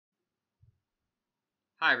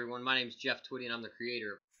Hi everyone, my name is Jeff Twitty and I'm the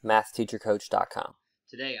creator of MathTeacherCoach.com.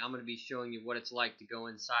 Today I'm going to be showing you what it's like to go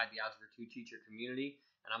inside the Algebra 2 teacher community,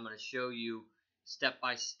 and I'm going to show you step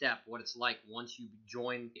by step what it's like once you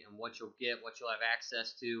join and what you'll get, what you'll have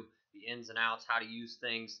access to, the ins and outs, how to use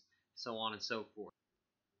things, so on and so forth.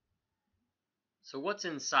 So what's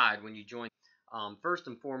inside when you join? First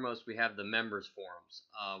and foremost, we have the members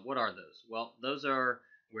forums. What are those? Well, those are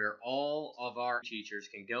where all of our teachers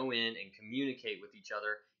can go in and communicate with each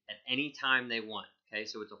other at any time they want. Okay,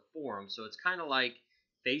 so it's a forum. So it's kind of like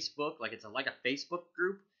Facebook, like it's like a Facebook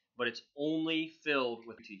group, but it's only filled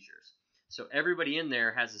with teachers. So everybody in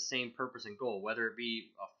there has the same purpose and goal, whether it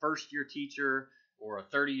be a first-year teacher or a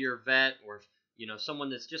 30-year vet or someone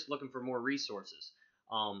that's just looking for more resources.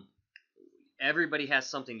 Everybody has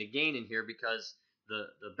something to gain in here, because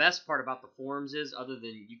the best part about the forums is, other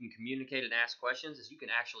than you can communicate and ask questions, is you can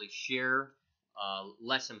actually share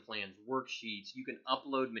lesson plans, worksheets. You can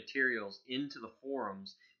upload materials into the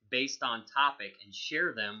forums based on topic and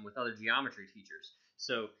share them with other geometry teachers.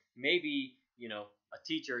 So maybe a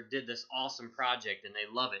teacher did this awesome project and they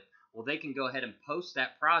love it. Well, they can go ahead and post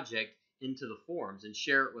that project into the forums and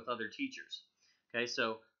share it with other teachers. Okay,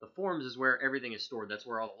 so the forums is where everything is stored. That's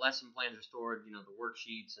where all the lesson plans are stored, the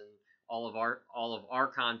worksheets and all of our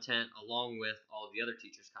content, along with all of the other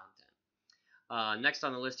teachers' content. Next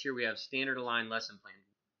on the list here, we have standard aligned lesson plans.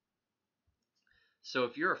 So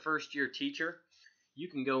if you're a first-year teacher, you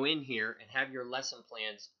can go in here and have your lesson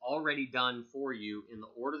plans already done for you in the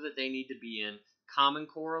order that they need to be in, Common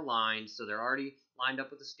Core aligned, so they're already lined up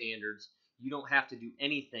with the standards. You don't have to do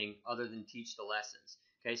anything other than teach the lessons.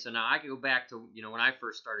 Okay, so now I can go back to when I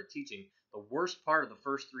first started teaching. The worst part of the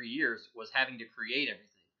first 3 years was having to create everything.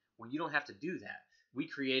 Well, you don't have to do that. We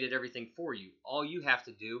created everything for you. All you have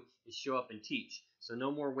to do is show up and teach. So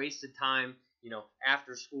no more wasted time,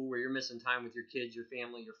 after school where you're missing time with your kids, your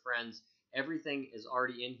family, your friends. Everything is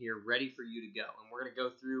already in here ready for you to go. And we're going to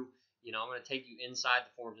go through, I'm going to take you inside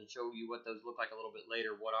the forums and show you what those look like a little bit later,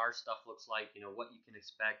 what our stuff looks like, what you can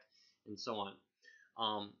expect, and so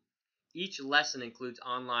on. Each lesson includes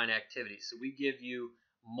online activities. So we give you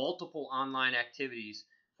multiple online activities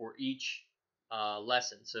for each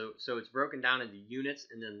lesson. So it's broken down into units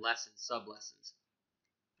and then lessons, sub-lessons.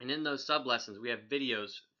 And in those sub-lessons, we have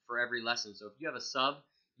videos for every lesson. So if you have a sub,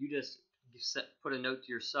 you just put a note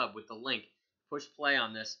to your sub with the link. Push play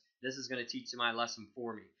on this. This is going to teach my lesson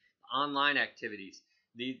for me. Online activities.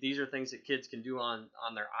 These are things that kids can do on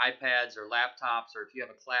their iPads or laptops, or if you have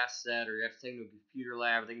a class set or you have to take them to a computer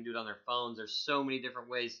lab, they can do it on their phones. There's so many different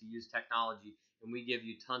ways to use technology, and we give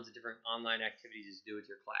you tons of different online activities to do with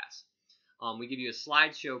your class. We give you a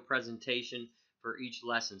slideshow presentation for each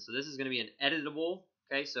lesson. So this is going to be an editable.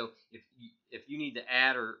 Okay, so if you need to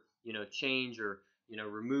add or change or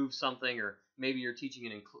remove something, or maybe you're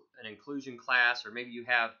teaching an inclusion class, or maybe you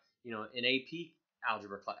have an AP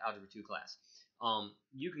algebra 2 class.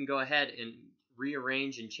 You can go ahead and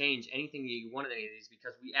rearrange and change anything that you want in any of these,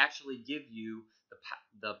 because we actually give you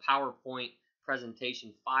the PowerPoint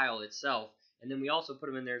presentation file itself, and then we also put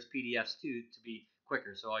them in there as PDFs too, to be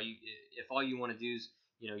quicker. So if all you want to do is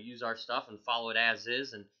use our stuff and follow it as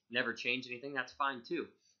is and never change anything, that's fine too.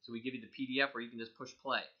 So we give you the PDF where you can just push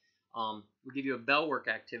play. We give you a bell work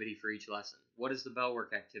activity for each lesson. What is the bell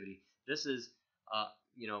work activity? This is a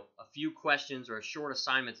few questions or a short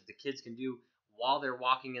assignment that the kids can do while they're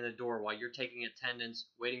walking in the door, while you're taking attendance,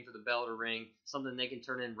 waiting for the bell to ring, something they can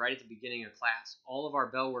turn in right at the beginning of class. All of our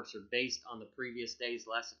bell works are based on the previous day's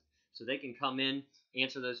lesson. So they can come in,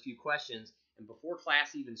 answer those few questions, and before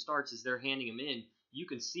class even starts, as they're handing them in, you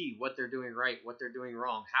can see what they're doing right, what they're doing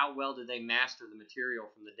wrong, how well did they master the material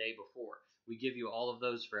from the day before. We give you all of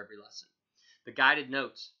those for every lesson. The guided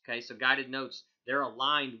notes, okay, so guided notes, they're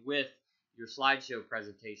aligned with your slideshow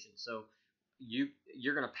presentation. So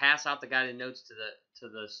you're going to pass out the guided notes to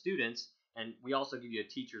the students, and we also give you a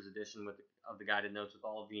teacher's edition of the guided notes with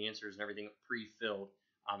all of the answers and everything pre-filled,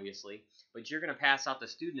 obviously. But you're going to pass out the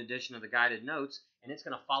student edition of the guided notes, and it's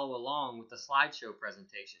going to follow along with the slideshow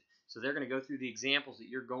presentation. So they're going to go through the examples that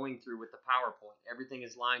you're going through with the PowerPoint. Everything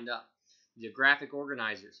is lined up. The graphic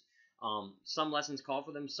organizers. Some lessons call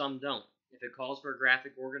for them, some don't. If it calls for a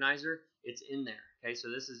graphic organizer, it's in there. Okay,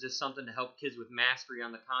 so this is just something to help kids with mastery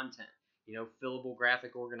on the content. Fillable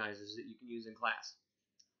graphic organizers that you can use in class.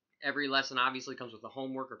 Every lesson obviously comes with a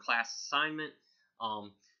homework or class assignment.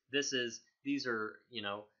 These are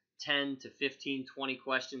 10 to 15, 20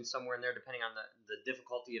 questions, somewhere in there, depending on the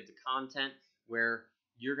difficulty of the content, where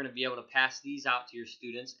you're going to be able to pass these out to your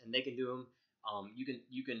students, and they can do them.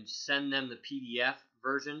 You can send them the PDF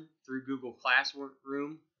version through Google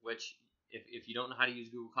Classroom, which If you don't know how to use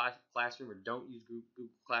Google Classroom or don't use Google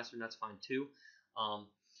Classroom, that's fine too. Um,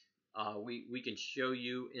 we can show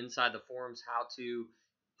you inside the forums how to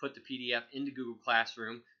put the PDF into Google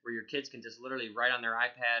Classroom, where your kids can just literally write on their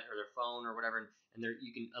iPad or their phone or whatever, and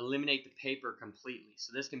you can eliminate the paper completely.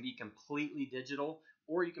 So this can be completely digital,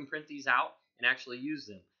 or you can print these out and actually use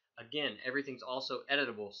them. Again, everything's also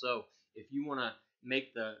editable. So if you want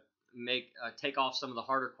to take off some of the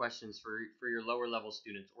harder questions for your lower level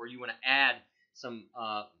students, or you want to add some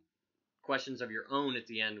questions of your own at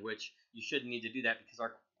the end, which you shouldn't need to do that because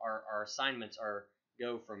our assignments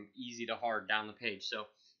go from easy to hard down the page. So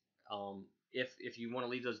if you want to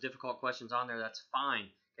leave those difficult questions on there, that's fine.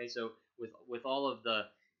 Okay, so with all of the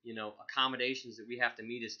accommodations that we have to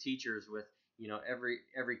meet as teachers, with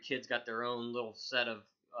every kid's got their own little set of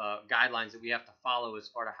guidelines that we have to follow as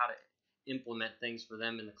far to how to implement things for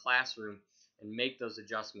them in the classroom and make those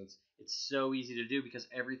adjustments. It's so easy to do because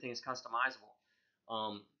everything is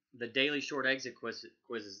customizable. The daily short exit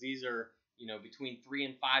quizzes, these are between 3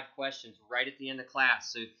 and 5 questions right at the end of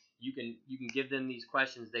class. So you can give them these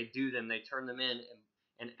questions, they do them, they turn them in,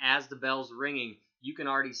 and as the bell's ringing, you can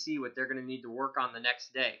already see what they're going to need to work on the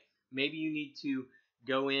next day. Maybe you need to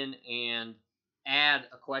go in and add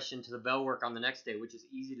a question to the bell work on the next day, which is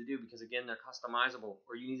easy to do because, again, they're customizable.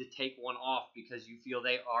 Or you need to take one off because you feel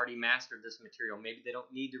they already mastered this material. Maybe they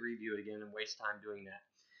don't need to review it again and waste time doing that.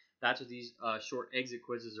 That's what these short exit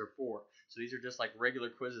quizzes are for. So these are just like regular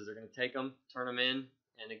quizzes. They're going to take them, turn them in,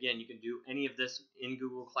 and again, you can do any of this in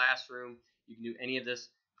Google Classroom. You can do any of this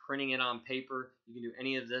printing it on paper. You can do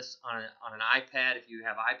any of this on an iPad if you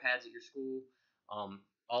have iPads at your school.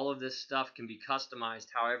 All of this stuff can be customized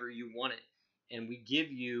however you want it, and we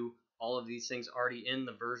give you all of these things already in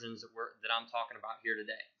the versions that I'm talking about here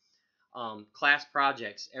today. Class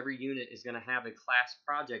projects. Every unit is going to have a class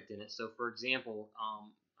project in it. So, for example,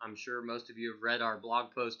 I'm sure most of you have read our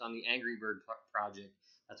blog post on the Angry Bird project.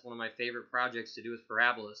 That's one of my favorite projects to do with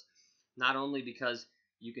parabolas. Not only because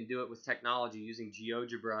you can do it with technology using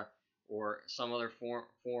GeoGebra or some other form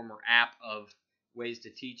or app of ways to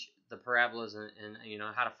teach the parabolas and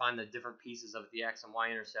how to find the different pieces of the x and y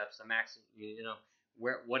intercepts, the max,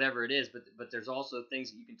 whatever it is, but there's also things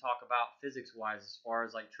that you can talk about physics-wise as far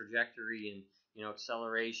as like trajectory and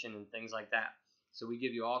acceleration and things like that. So we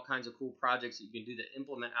give you all kinds of cool projects that you can do to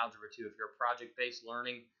implement Algebra 2. If you're a project-based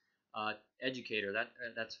learning educator,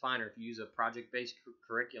 that's fine. Or if you use a project-based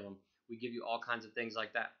curriculum, we give you all kinds of things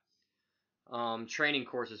like that. Training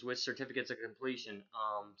courses with certificates of completion.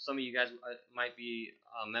 Some of you guys might be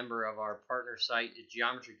a member of our partner site at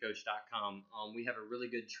MathTeacherCoach.com. We have a really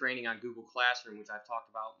good training on Google Classroom, which I've talked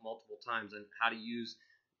about multiple times, and how to use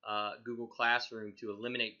Google Classroom to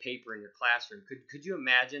eliminate paper in your classroom. Could you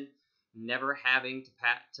imagine never having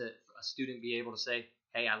to a student be able to say,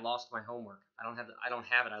 "Hey, I lost my homework. I don't have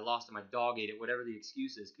it. I lost it. My dog ate it." Whatever the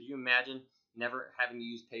excuse is. Could you imagine never having to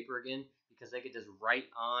use paper again because they could just write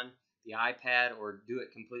on the iPad or do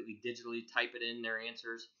it completely digitally, type it in their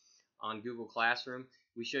answers on Google Classroom?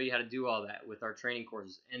 We show you how to do all that with our training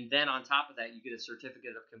courses. And then on top of that, you get a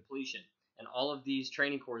certificate of completion. And all of these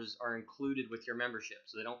training courses are included with your membership,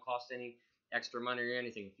 so they don't cost any extra money or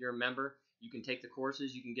anything. If you're a member, you can take the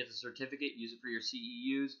courses, you can get the certificate, use it for your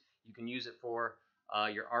CEUs, you can use it for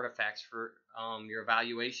your artifacts for your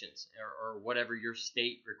evaluations or whatever your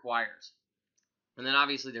state requires. And then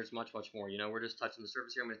obviously there's much, much more. We're just touching the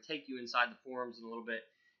surface here. I'm going to take you inside the forums in a little bit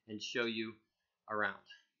and show you around.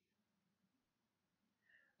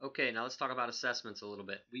 Okay, now let's talk about assessments a little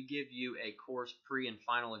bit. We give you a course pre and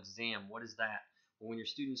final exam. What is that? Well, when your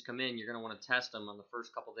students come in, you're going to want to test them on the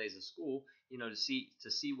first couple days of school, to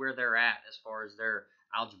see where they're at as far as their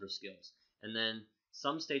algebra skills. And then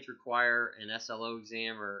some states require an SLO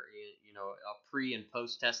exam or a pre and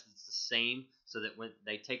post test that's the same, so that when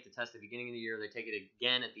they take the test at the beginning of the year, they take it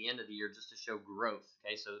again at the end of the year just to show growth.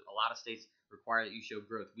 Okay, so a lot of states require that you show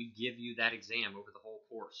growth. We give you that exam over the whole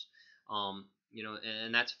course.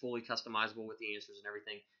 And that's fully customizable with the answers and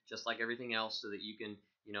everything, just like everything else, so that you can,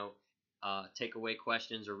 take away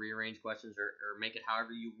questions or rearrange questions or make it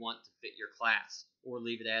however you want to fit your class, or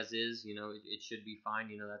leave it as is. It should be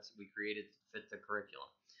fine. That's we created to fit the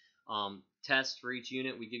curriculum. Tests for each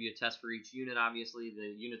unit. We give you a test for each unit. Obviously,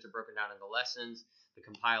 the units are broken down into lessons. The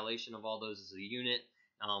compilation of all those is a unit.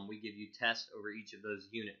 We give you tests over each of those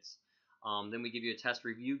units. Then we give you a test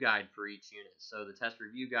review guide for each unit. So the test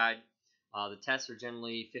review guide, the tests are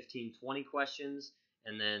generally 15-20 questions,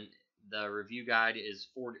 and then the review guide is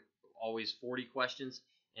always 40 questions,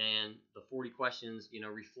 and the 40 questions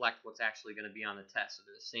reflect what's actually going to be on the test. So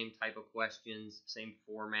they're the same type of questions, same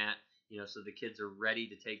format, so the kids are ready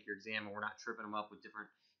to take your exam, and we're not tripping them up with different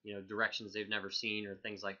directions they've never seen or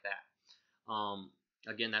things like that.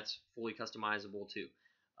 Again, that's fully customizable too.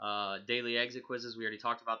 Daily exit quizzes, we already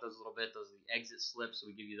talked about those a little bit. Those are the exit slips, so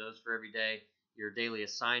we give you those for every day. Your daily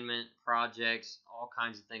assignment, projects, all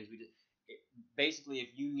kinds of things. Basically,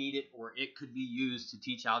 if you need it or it could be used to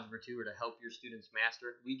teach Algebra 2 or to help your students master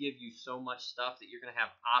it, we give you so much stuff that you're going to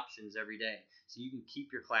have options every day. So you can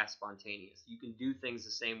keep your class spontaneous. You can do things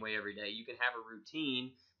the same way every day. You can have a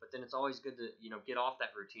routine, but then it's always good to get off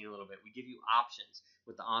that routine a little bit. We give you options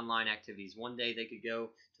with the online activities. One day they could go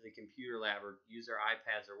to the computer lab or use their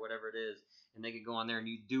iPads or whatever it is, and they could go on there and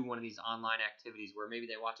you do one of these online activities where maybe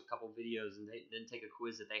they watch a couple videos and they then take a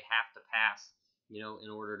quiz that they have to pass in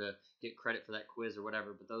order to get credit for that quiz or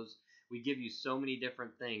whatever. But we give you so many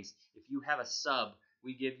different things. If you have a sub,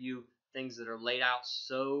 we give you things that are laid out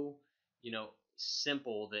so,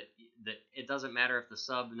 simple that it doesn't matter if the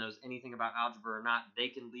sub knows anything about algebra or not. They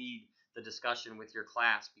can lead the discussion with your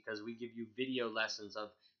class because we give you video lessons of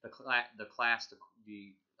the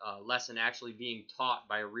lesson actually being taught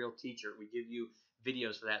by a real teacher. We give you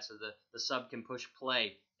videos for that, so the sub can push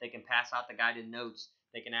play. They can pass out the guided notes.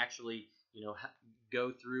 They can actually go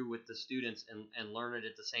through with the students and learn it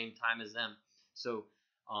at the same time as them. So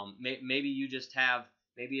maybe you just have,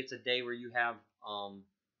 maybe it's a day where you have a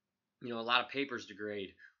lot of papers to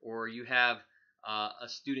grade, or you have a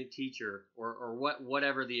student teacher, or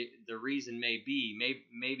whatever the reason may be.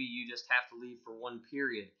 Maybe you just have to leave for one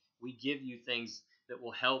period. We give you things that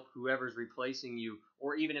will help whoever's replacing you,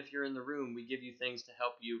 or even if you're in the room, we give you things to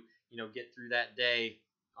help you get through that day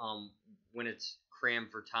when it's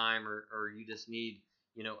crammed for time, or you just need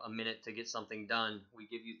a minute to get something done. We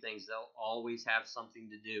give you things. They'll always have something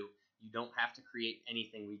to do. You don't have to create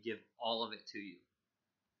anything. We give all of it to you.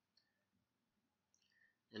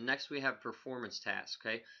 And next we have performance tasks.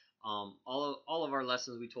 Okay, all of our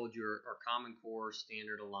lessons we told you are Common Core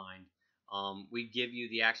standard aligned. We give you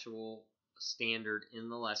the actual standard in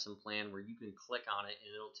the lesson plan where you can click on it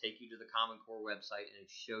and it'll take you to the Common Core website and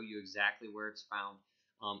show you exactly where it's found.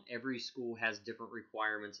 Every school has different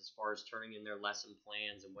requirements as far as turning in their lesson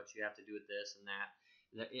plans and what you have to do with this and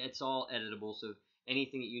that. It's all editable, so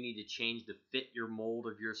anything that you need to change to fit your mold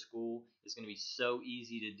of your school is going to be so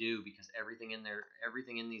easy to do because everything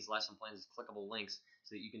in these lesson plans is clickable links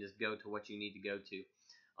so that you can just go to what you need to go to.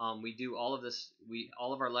 We do all of this.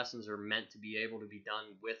 All of our lessons are meant to be able to be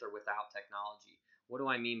done with or without technology. What do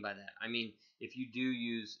I mean by that? I mean, if you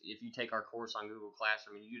take our course on Google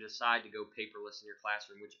Classroom and you decide to go paperless in your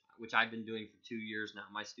classroom, which I've been doing for 2 years now,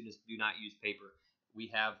 my students do not use paper. We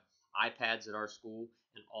have iPads at our school,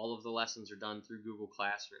 and all of the lessons are done through Google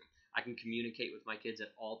Classroom. I can communicate with my kids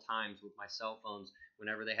at all times with my cell phones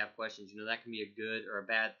whenever they have questions. That can be a good or a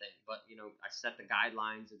bad thing, but I set the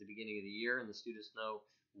guidelines at the beginning of the year, and the students know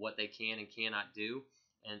what they can and cannot do,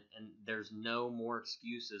 and there's no more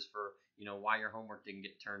excuses for why your homework didn't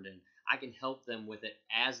get turned in. I can help them with it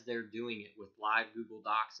as they're doing it with live Google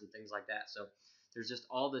Docs and things like that. So there's just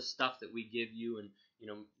all this stuff that we give you, and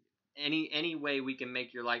any way we can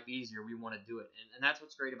make your life easier, we want to do it. And that's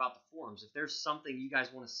what's great about the forums. If there's something you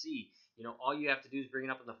guys want to see, all you have to do is bring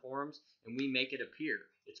it up in the forums, and we make it appear.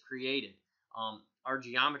 It's created. Our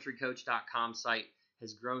MathTeacherCoach.com site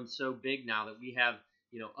has grown so big now that we have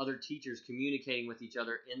other teachers communicating with each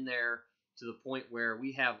other in there, to the point where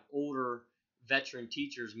we have older veteran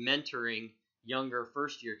teachers mentoring younger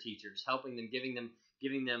first-year teachers, helping them,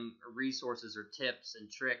 giving them resources or tips and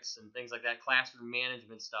tricks and things like that, classroom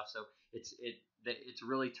management stuff. So it's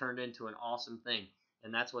really turned into an awesome thing,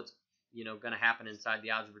 and that's what's going to happen inside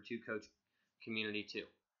the Algebra 2 Coach community too.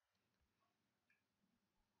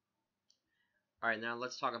 All right, now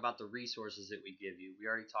let's talk about the resources that we give you. We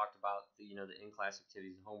already talked about the in-class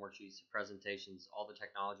activities, the homework sheets, the presentations, all the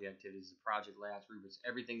technology activities, the project layouts, rubrics,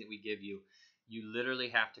 everything that we give you. You literally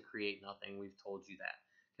have to create nothing. We've told you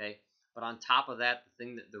that, okay? But on top of that,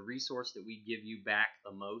 the resource that we give you back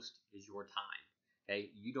the most is your time, okay?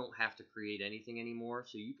 You don't have to create anything anymore,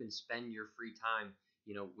 so you can spend your free time,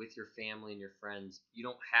 with your family and your friends. You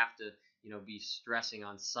don't have to be stressing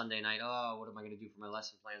on Sunday night. Oh, what am I going to do for my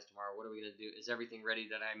lesson plans tomorrow? What are we going to do? Is everything ready?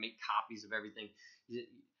 That I make copies of everything?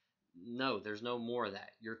 No, there's no more of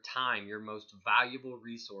that. Your time, your most valuable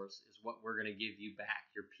resource, is what we're going to give you back.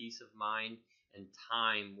 Your peace of mind and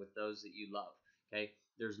time with those that you love. Okay?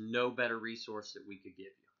 There's no better resource that we could give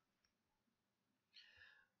you.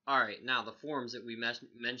 All right, now the forums that we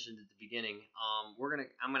mentioned at the beginning. I'm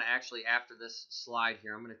gonna actually, after this slide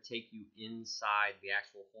here, I'm gonna take you inside the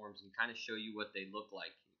actual forums and kind of show you what they look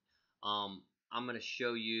like. I'm gonna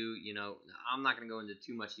show you. I'm not gonna go into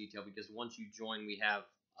too much detail because once you join, we have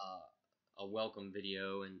a welcome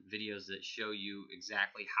video and videos that show you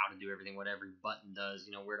exactly how to do everything, what every button does,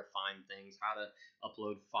 where to find things, how to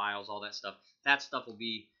upload files, all that stuff. That stuff will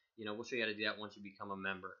be, we'll show you how to do that once you become a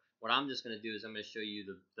member. What I'm just going to do is I'm going to show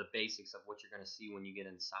you the basics of what you're going to see when you get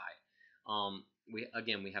inside. We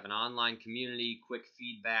have an online community, quick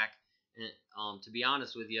feedback. And, to be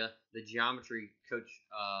honest with you, the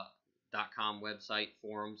MathTeacherCoach.com website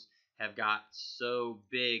forums have got so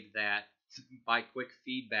big that by quick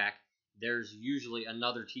feedback, there's usually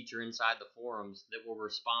another teacher inside the forums that will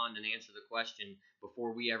respond and answer the question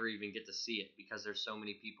before we ever even get to see it, because there's so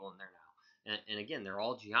many people in there now. And again, they're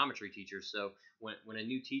all geometry teachers, so when a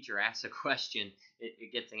new teacher asks a question,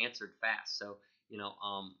 it gets answered fast. So,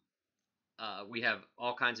 we have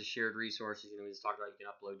all kinds of shared resources. We just talked about you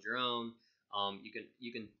can upload your own.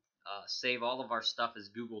 You can save all of our stuff as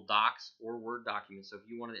Google Docs or Word documents. So if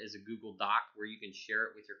you want it as a Google Doc where you can share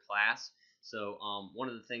it with your class. So one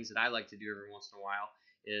of the things that I like to do every once in a while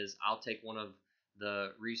is I'll take one of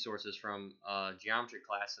the resources from geometry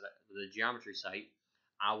class, the geometry site.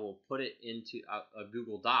 I will put it into a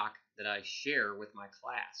Google Doc that I share with my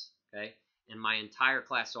class. Okay, and my entire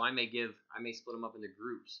class. So I may split them up into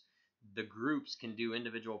groups. The groups can do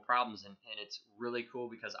individual problems, and it's really cool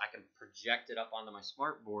because I can project it up onto my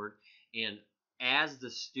smart board, and as the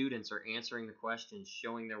students are answering the questions,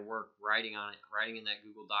 showing their work, writing on it, writing in that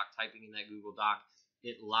Google Doc, typing in that Google Doc,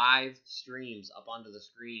 it live streams up onto the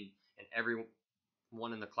screen, and everyone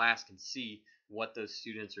in the class can see what those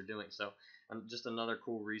students are doing. So just another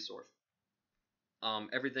cool resource.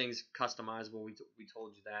 Everything's customizable. We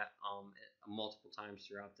told you that multiple times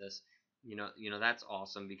throughout this. That's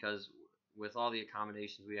awesome, because with all the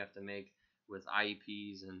accommodations we have to make with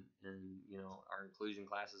IEPs and our inclusion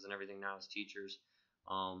classes and everything now as teachers,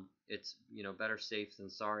 it's better safe than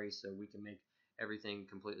sorry. So we can make everything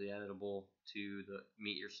completely editable to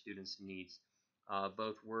meet your students' needs.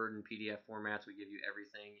 Both Word and PDF formats, we give you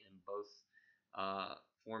everything in both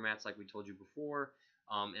formats, like we told you before.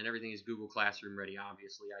 And everything is Google Classroom ready.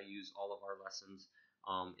 Obviously, I use all of our lessons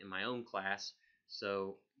in my own class.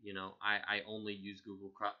 So, I only use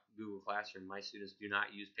Google Classroom. My students do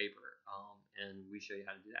not use paper, and we show you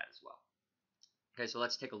how to do that as well. Okay, so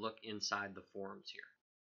let's take a look inside the forums here.